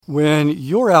When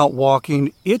you're out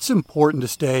walking, it's important to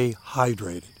stay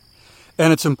hydrated.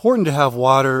 And it's important to have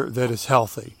water that is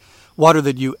healthy, water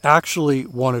that you actually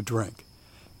want to drink.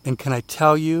 And can I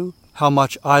tell you how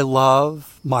much I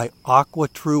love my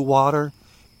AquaTrue water?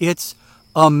 It's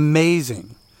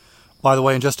amazing. By the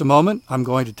way, in just a moment, I'm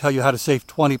going to tell you how to save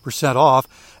 20%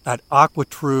 off at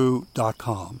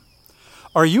aquatrue.com.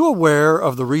 Are you aware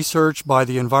of the research by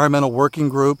the Environmental Working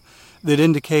Group that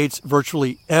indicates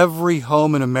virtually every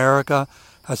home in America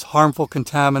has harmful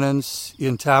contaminants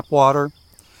in tap water?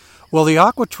 Well, the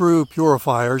AquaTrue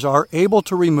purifiers are able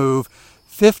to remove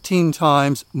 15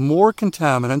 times more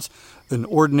contaminants than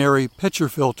ordinary pitcher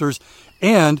filters,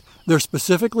 and they're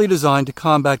specifically designed to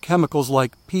combat chemicals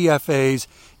like PFAS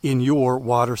in your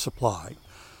water supply.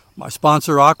 My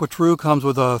sponsor, AquaTrue, comes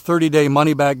with a 30-day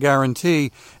money-back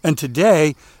guarantee, and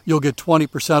today you'll get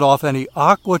 20% off any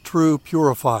AquaTrue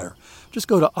purifier. Just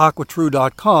go to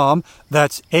aquatrue.com,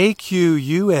 that's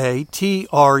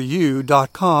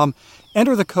AQUATRU.com,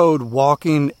 enter the code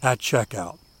WALKING at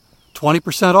checkout.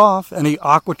 20% off any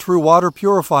AquaTrue water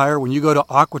purifier when you go to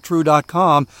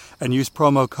aquatrue.com and use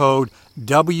promo code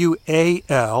WALKING.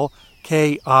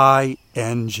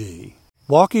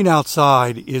 Walking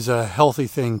outside is a healthy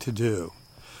thing to do,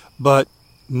 but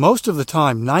most of the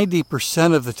time,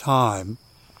 90% of the time,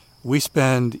 we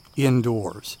spend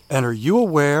indoors. And are you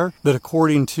aware that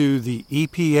according to the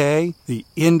EPA, the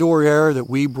indoor air that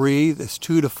we breathe is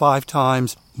 2 to 5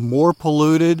 times more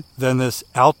polluted than this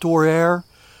outdoor air?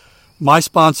 My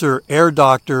sponsor, Air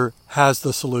Doctor, has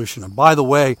the solution. And by the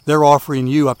way, they're offering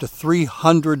you up to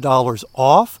 $300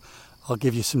 off. I'll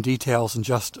give you some details in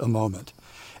just a moment.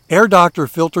 Air Doctor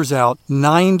filters out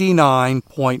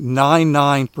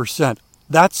 99.99%.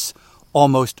 That's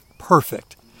almost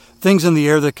perfect. Things in the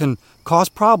air that can cause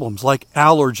problems like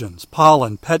allergens,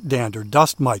 pollen, pet dander,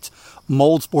 dust mites,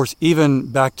 mold spores,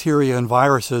 even bacteria and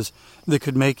viruses that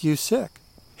could make you sick.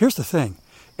 Here's the thing.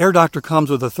 Air Doctor comes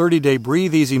with a 30-day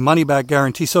Breathe Easy money-back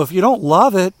guarantee, so if you don't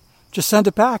love it, just send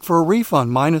it back for a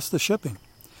refund minus the shipping.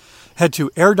 Head to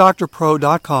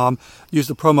airdoctorpro.com, use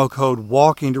the promo code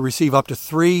WALKING to receive up to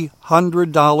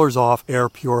 $300 off air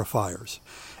purifiers.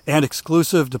 And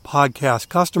exclusive to podcast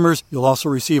customers, you'll also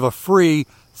receive a free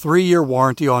 3-year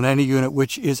warranty on any unit,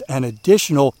 which is an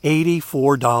additional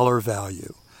 $84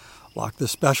 value. Lock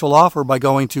this special offer by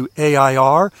going to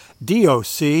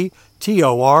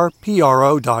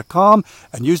airdoctorpro.com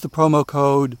and use the promo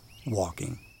code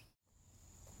WALKING.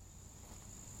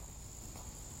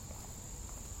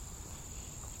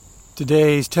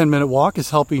 Today's 10-minute walk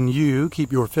is helping you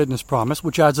keep your fitness promise,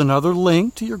 which adds another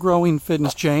link to your growing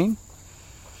fitness chain.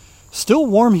 Still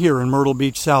warm here in Myrtle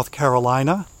Beach, South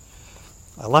Carolina.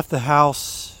 I left the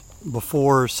house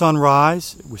before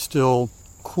sunrise. It was still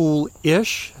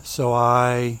cool-ish, so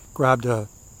I grabbed a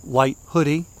light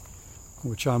hoodie,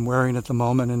 which I'm wearing at the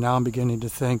moment, and now I'm beginning to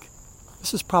think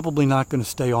this is probably not going to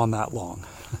stay on that long.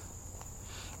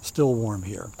 Still warm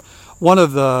here. One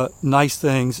of the nice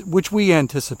things, which we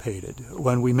anticipated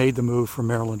when we made the move from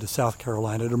Maryland to South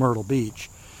Carolina to Myrtle Beach,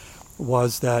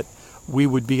 was that we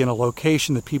would be in a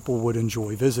location that people would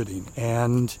enjoy visiting,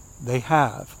 and they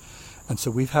have. And so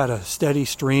we've had a steady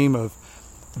stream of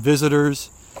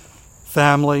visitors,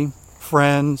 family,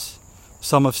 friends.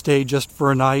 Some have stayed just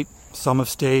for a night, some have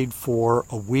stayed for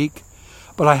a week.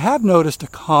 But I have noticed a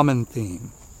common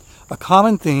theme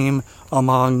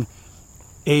among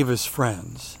Ava's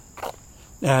friends.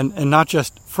 And not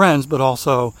just friends, but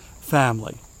also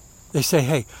family. They say,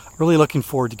 hey, really looking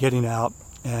forward to getting out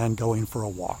and going for a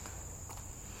walk.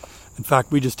 In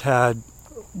fact, we just had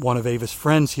one of Ava's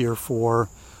friends here for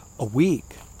a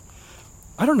week.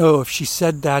 I don't know if she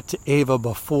said that to Ava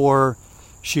before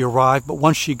she arrived, but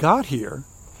once she got here,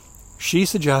 she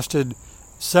suggested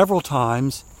several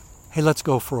times, hey, let's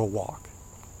go for a walk.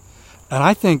 And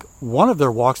I think one of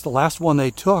their walks, the last one they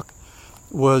took,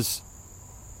 was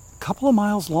a couple of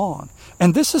miles long.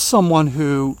 And this is someone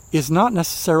who is not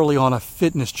necessarily on a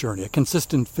fitness journey, a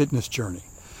consistent fitness journey.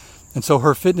 And so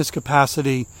her fitness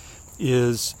capacity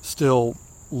is still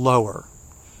lower.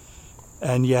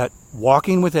 And yet,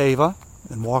 walking with Ava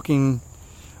and walking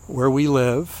where we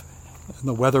live, and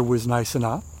the weather was nice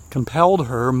enough, compelled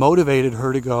her, motivated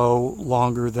her to go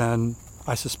longer than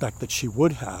I suspect that she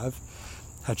would have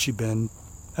had she been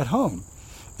at home.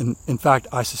 And in fact,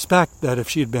 I suspect that if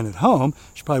she had been at home,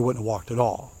 she probably wouldn't have walked at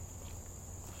all.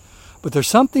 But there's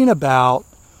something about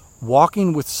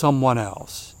walking with someone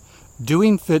else,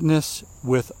 doing fitness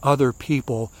with other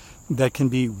people that can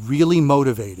be really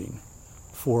motivating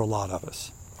for a lot of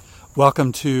us.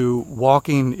 Welcome to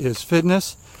Walking is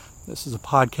Fitness. This is a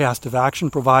podcast of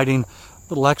action providing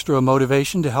little extra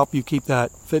motivation to help you keep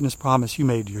that fitness promise you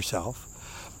made to yourself.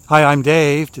 Hi, I'm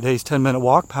Dave. Today's 10-minute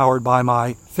walk powered by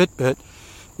my Fitbit.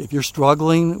 If you're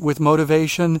struggling with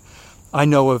motivation, I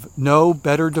know of no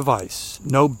better device,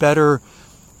 no better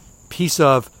piece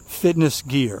of fitness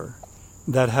gear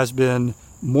that has been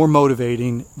more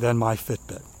motivating than my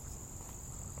Fitbit.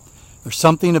 There's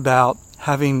something about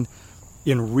having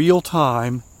in real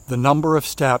time the number of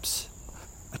steps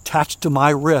attached to my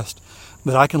wrist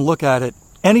that I can look at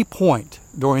any point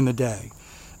during the day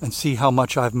and see how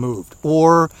much I've moved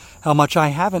or how much I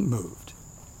haven't moved.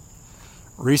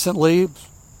 Recently,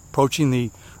 approaching the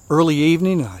early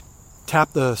evening, I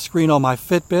tapped the screen on my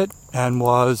Fitbit and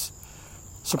was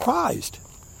surprised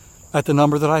at the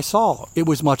number that I saw. It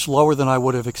was much lower than I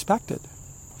would have expected.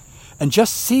 And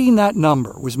just seeing that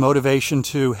number was motivation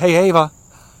to, hey, Ava,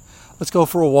 let's go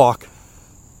for a walk.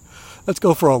 Let's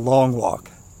go for a long walk.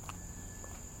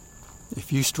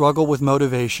 If you struggle with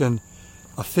motivation,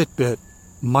 a Fitbit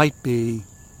might be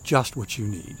just what you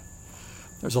need.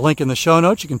 There's a link in the show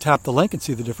notes. You can tap the link and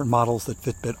see the different models that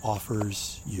Fitbit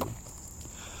offers you.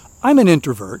 I'm an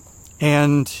introvert,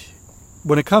 and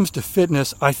when it comes to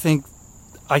fitness, I think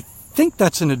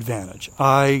that's an advantage.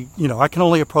 I can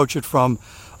only approach it from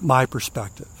my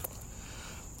perspective.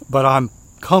 But I'm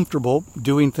comfortable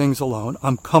doing things alone.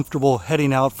 I'm comfortable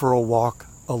heading out for a walk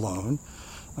alone.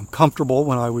 I'm comfortable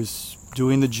when I was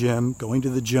doing the gym, going to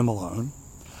the gym alone.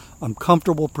 I'm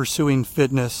comfortable pursuing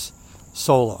fitness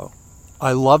solo.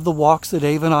 I love the walks that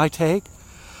Ava and I take,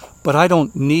 but I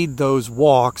don't need those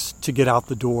walks to get out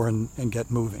the door and get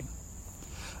moving.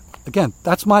 Again,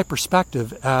 that's my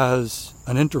perspective as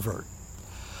an introvert.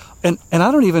 And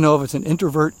I don't even know if it's an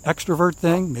introvert-extrovert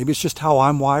thing. Maybe it's just how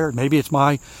I'm wired. Maybe it's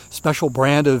my special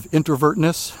brand of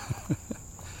introvertness.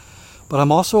 But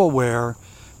I'm also aware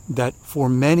that for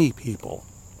many people,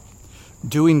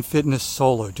 doing fitness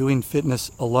solo, doing fitness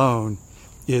alone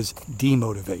is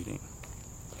demotivating.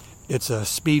 It's a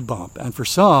speed bump. And for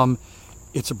some,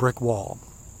 it's a brick wall.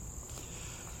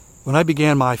 When I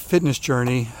began my fitness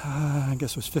journey, I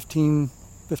guess it was 15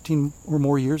 or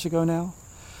more years ago now,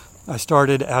 I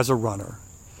started as a runner.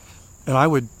 And I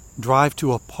would drive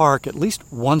to a park at least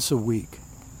once a week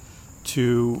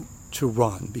to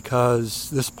run,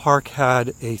 because this park had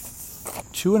a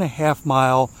 2.5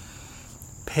 mile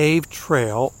paved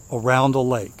trail around a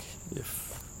lake.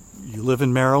 If you live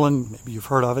in Maryland, maybe you've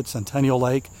heard of it, Centennial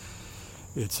Lake.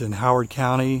 It's in Howard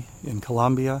County in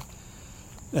Columbia.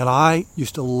 And I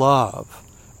used to love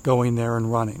going there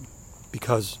and running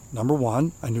because, number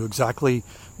one, I knew exactly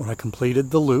when I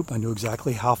completed the loop, I knew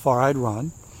exactly how far I'd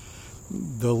run.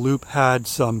 The loop had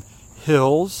some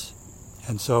hills,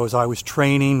 and so as I was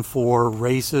training for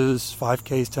races,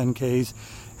 5Ks, 10Ks,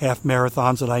 half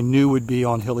marathons that I knew would be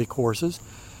on hilly courses,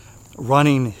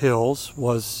 running hills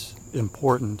was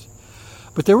important.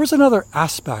 But there was another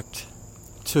aspect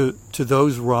to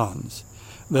those runs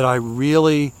that I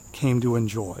really came to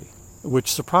enjoy,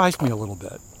 which surprised me a little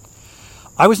bit.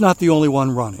 I was not the only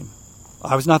one running.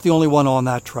 I was not the only one on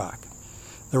that track.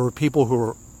 There were people who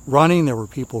were running, there were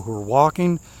people who were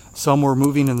walking, some were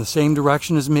moving in the same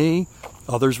direction as me,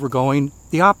 others were going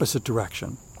the opposite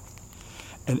direction.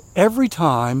 And every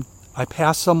time I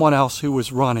passed someone else who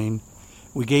was running,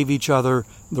 we gave each other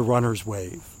the runner's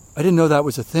wave. I didn't know that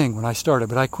was a thing when I started,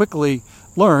 but I quickly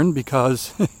learned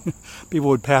because people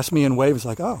would pass me and wave. It's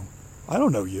like, oh, I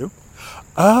don't know you.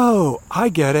 Oh, I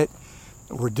get it.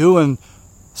 We're doing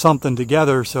something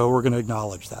together, so we're going to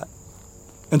acknowledge that.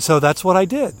 And so that's what I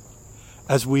did.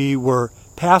 As we were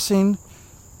passing,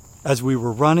 as we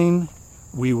were running,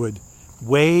 we would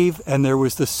wave, and there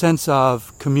was the sense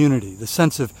of community, the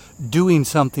sense of doing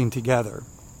something together.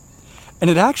 And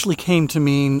it actually came to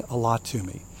mean a lot to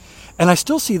me. And I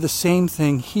still see the same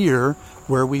thing here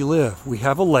where we live. We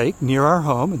have a lake near our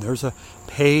home, and there's a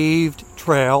paved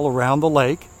trail around the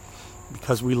lake.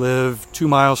 Because we live 2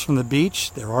 miles from the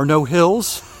beach, there are no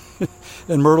hills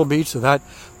in Myrtle Beach, so that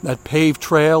paved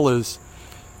trail is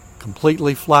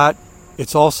completely flat.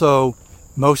 It's also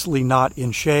mostly not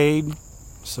in shade,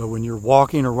 so when you're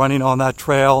walking or running on that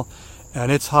trail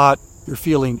and it's hot, you're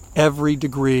feeling every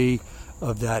degree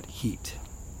of that heat.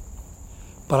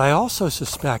 But I also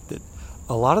suspect that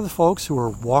a lot of the folks who are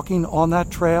walking on that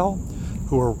trail,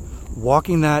 who are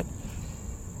walking that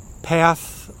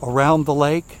path around the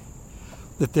lake,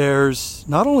 that there's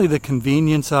not only the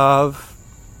convenience of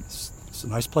it's a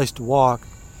nice place to walk,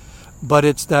 but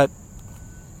it's that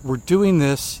we're doing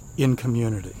this in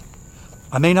community.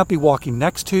 I may not be walking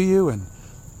next to you and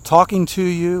talking to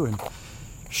you and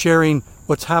sharing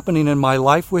what's happening in my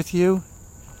life with you,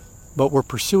 but we're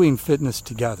pursuing fitness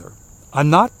together. I'm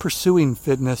not pursuing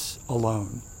fitness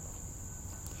alone.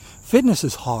 Fitness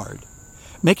is hard.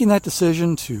 Making that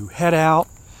decision to head out,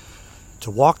 to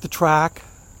walk the track,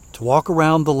 to walk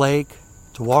around the lake,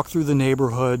 to walk through the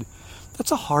neighborhood,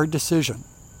 that's a hard decision.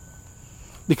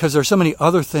 Because there are so many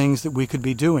other things that we could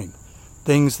be doing.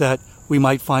 Things that we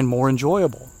might find more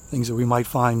enjoyable. Things that we might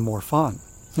find more fun.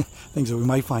 Things that we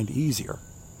might find easier.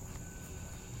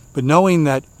 But knowing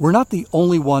that we're not the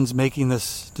only ones making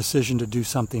this decision to do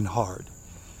something hard,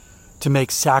 to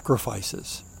make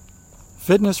sacrifices.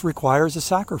 Fitness requires a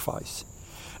sacrifice.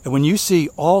 And when you see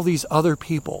all these other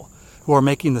people who are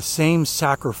making the same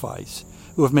sacrifice,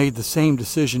 who have made the same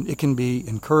decision, it can be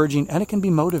encouraging and it can be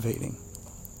motivating.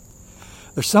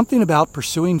 There's something about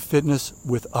pursuing fitness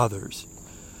with others,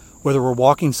 whether we're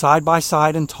walking side by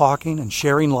side and talking and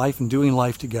sharing life and doing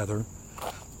life together,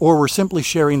 or we're simply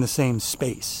sharing the same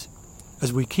space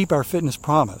as we keep our fitness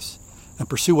promise and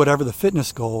pursue whatever the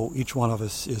fitness goal each one of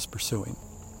us is pursuing.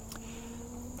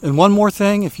 And one more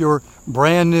thing, if you're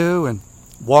brand new and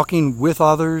walking with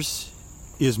others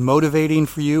is motivating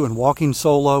for you and walking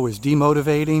solo is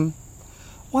demotivating,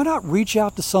 why not reach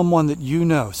out to someone that you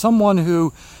know, someone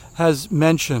who has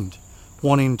mentioned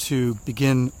wanting to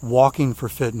begin walking for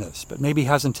fitness, but maybe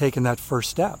hasn't taken that first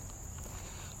step.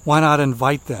 Why not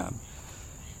invite them?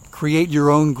 Create your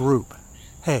own group.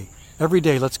 Hey, every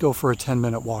day let's go for a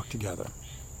 10-minute walk together.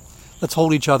 Let's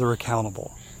hold each other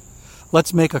accountable.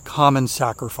 Let's make a common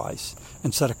sacrifice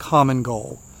and set a common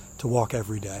goal to walk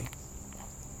every day.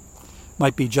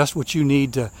 Might be just what you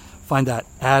need to find that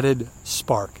added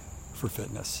spark for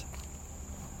fitness.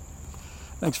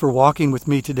 Thanks for walking with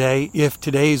me today. If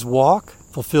today's walk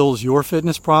fulfills your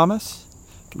fitness promise,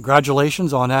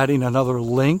 congratulations on adding another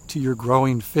link to your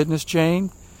growing fitness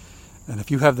chain. And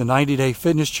if you have the 90-day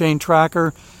fitness chain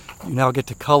tracker, you now get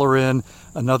to color in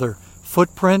another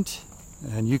footprint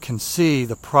and you can see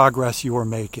the progress you are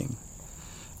making.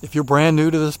 If you're brand new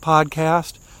to this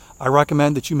podcast, I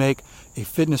recommend that you make a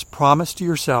fitness promise to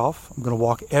yourself. I'm going to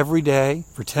walk every day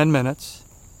for 10 minutes.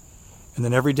 And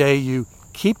then every day you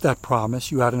keep that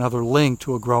promise, you add another link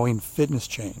to a growing fitness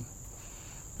chain.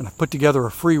 And I've put together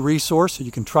a free resource so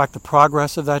you can track the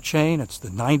progress of that chain. It's the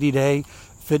 90-day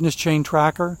fitness chain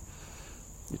tracker.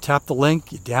 You tap the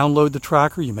link, you download the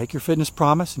tracker, you make your fitness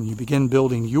promise, and you begin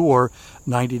building your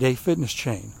 90-day fitness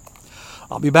chain.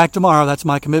 I'll be back tomorrow. That's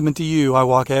my commitment to you. I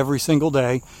walk every single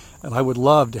day, and I would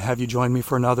love to have you join me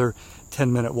for another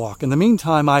 10-minute walk. In the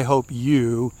meantime, I hope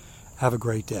you have a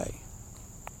great day.